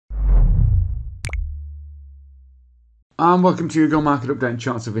And welcome to your GO Market Update and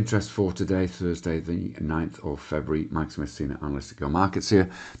Charts of Interest for today, Thursday the 9th of February. Mike Smith, Senior Analyst at GO Markets here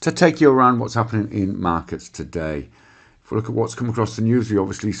to take you around what's happening in markets today. If we look at what's come across the news, we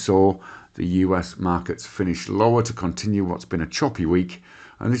obviously saw the US markets finish lower to continue what's been a choppy week.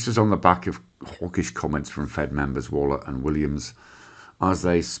 And this was on the back of hawkish comments from Fed members Waller and Williams. As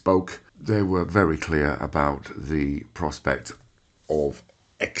they spoke, they were very clear about the prospect of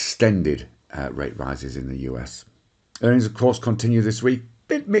extended rate rises in the US. Earnings, of course, continue this week.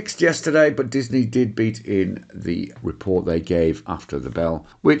 Bit mixed yesterday, but Disney did beat in the report they gave after the bell,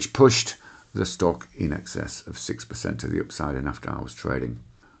 which pushed the stock in excess of 6% to the upside in after-hours trading.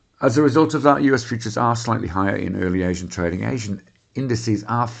 As a result of that, US futures are slightly higher in early Asian trading. Asian indices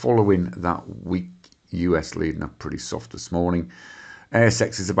are following that weak US lead and are pretty soft this morning.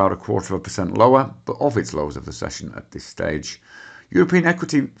 ASX is about 0.25% lower, but off its lows of the session at this stage. European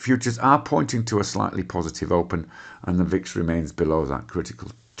equity futures are pointing to a slightly positive open, and the VIX remains below that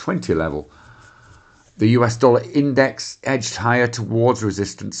critical 20 level. The US dollar index edged higher towards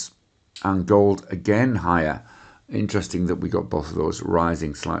resistance, and gold again higher. Interesting that we got both of those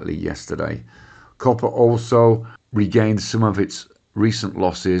rising slightly yesterday. Copper also regained some of its recent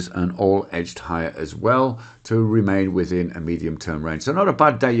losses and all edged higher as well to remain within a medium-term range. So not a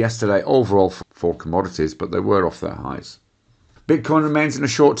bad day yesterday overall for commodities, but they were off their highs. Bitcoin remains in a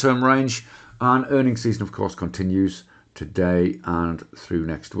short-term range, and earnings season, of course, continues today and through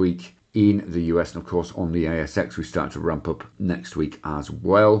next week in the US. And, of course, on the ASX, we start to ramp up next week as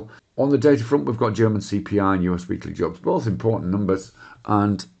well. On the data front, we've got German CPI and US weekly jobs, both important numbers,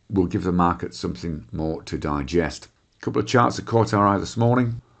 and will give the market something more to digest. A couple of charts that caught our eye this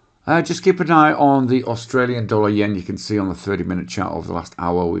morning. Just keep an eye on the Australian dollar yen. You can see on the 30-minute chart over the last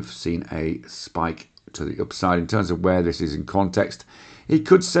hour, we've seen a spike to the upside. In terms of where this is in context, it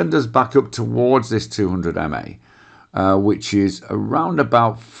could send us back up towards this 200 MA, which is around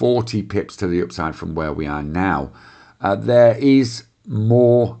about 40 pips to the upside from where we are now. There is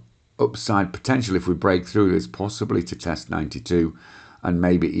more upside potential if we break through this, possibly to test 92 and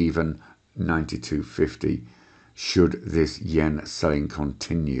maybe even 92.50 should this yen selling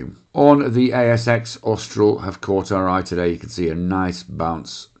continue. On the ASX, Austral have caught our eye today. You can see a nice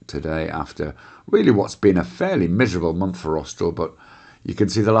bounce today after really what's been a fairly miserable month for Austral, but you can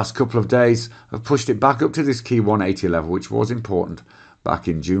see the last couple of days have pushed it back up to this key 180 level, which was important back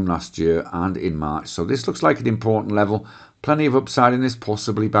in June last year and in March. So this looks like an important level. Plenty of upside in this,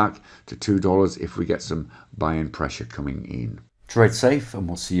 possibly back to $2 if we get some buy-in pressure coming in. Trade safe, and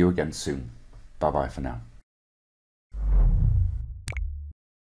we'll see you again soon. Bye-bye for now.